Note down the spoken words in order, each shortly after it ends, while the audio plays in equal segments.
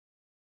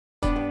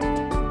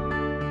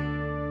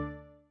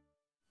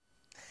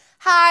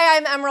Hi,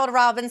 I'm Emerald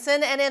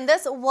Robinson, and in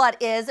this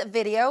What Is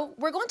video,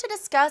 we're going to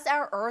discuss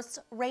our Earth's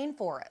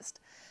rainforest.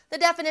 The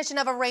definition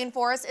of a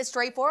rainforest is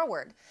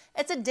straightforward.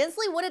 It's a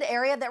densely wooded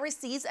area that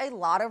receives a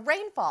lot of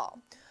rainfall.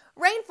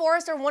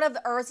 Rainforests are one of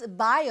the Earth's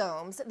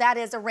biomes. That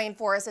is, a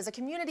rainforest is a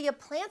community of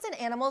plants and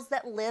animals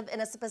that live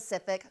in a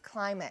specific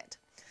climate.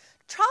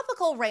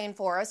 Tropical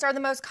rainforests are the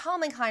most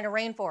common kind of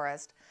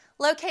rainforest.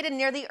 Located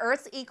near the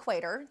Earth's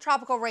equator,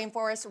 tropical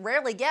rainforests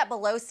rarely get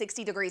below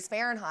 60 degrees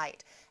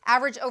Fahrenheit,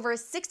 average over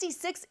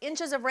 66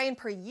 inches of rain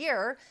per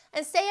year,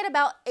 and stay at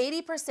about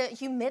 80%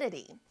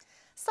 humidity.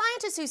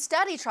 Scientists who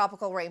study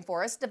tropical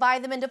rainforests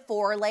divide them into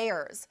 4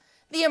 layers.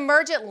 The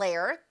emergent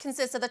layer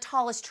consists of the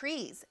tallest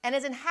trees and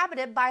is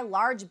inhabited by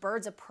large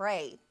birds of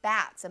prey,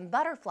 bats, and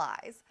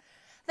butterflies.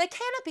 The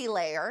canopy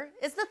layer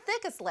is the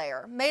thickest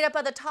layer, made up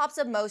of the tops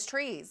of most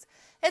trees.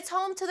 It's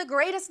home to the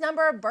greatest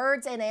number of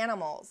birds and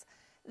animals.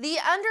 The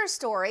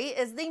understory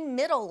is the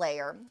middle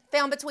layer.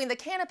 Found between the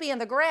canopy and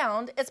the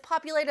ground, it's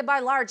populated by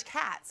large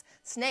cats,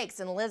 snakes,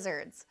 and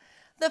lizards.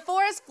 The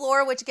forest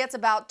floor, which gets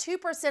about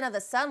 2% of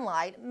the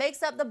sunlight,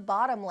 makes up the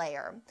bottom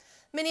layer.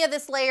 Many of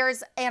this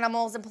layer's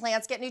animals and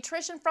plants get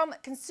nutrition from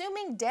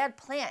consuming dead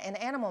plant and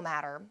animal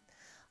matter.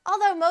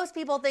 Although most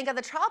people think of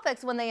the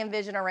tropics when they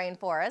envision a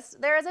rainforest,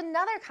 there is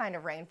another kind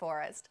of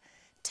rainforest.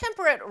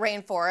 Temperate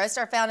rainforests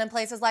are found in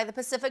places like the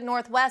Pacific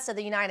Northwest of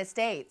the United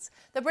States,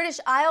 the British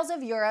Isles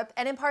of Europe,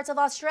 and in parts of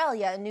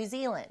Australia and New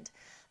Zealand.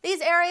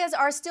 These areas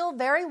are still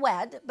very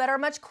wet, but are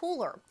much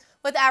cooler,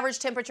 with average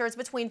temperatures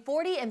between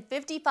 40 and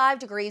 55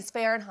 degrees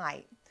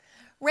Fahrenheit.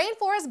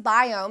 Rainforest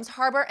biomes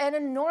harbor an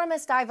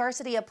enormous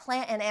diversity of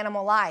plant and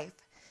animal life.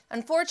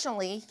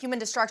 Unfortunately, human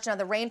destruction of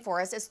the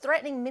rainforest is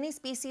threatening many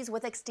species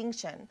with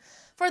extinction.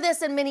 For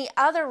this and many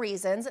other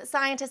reasons,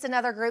 scientists and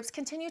other groups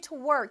continue to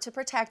work to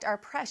protect our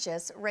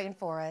precious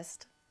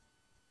rainforest.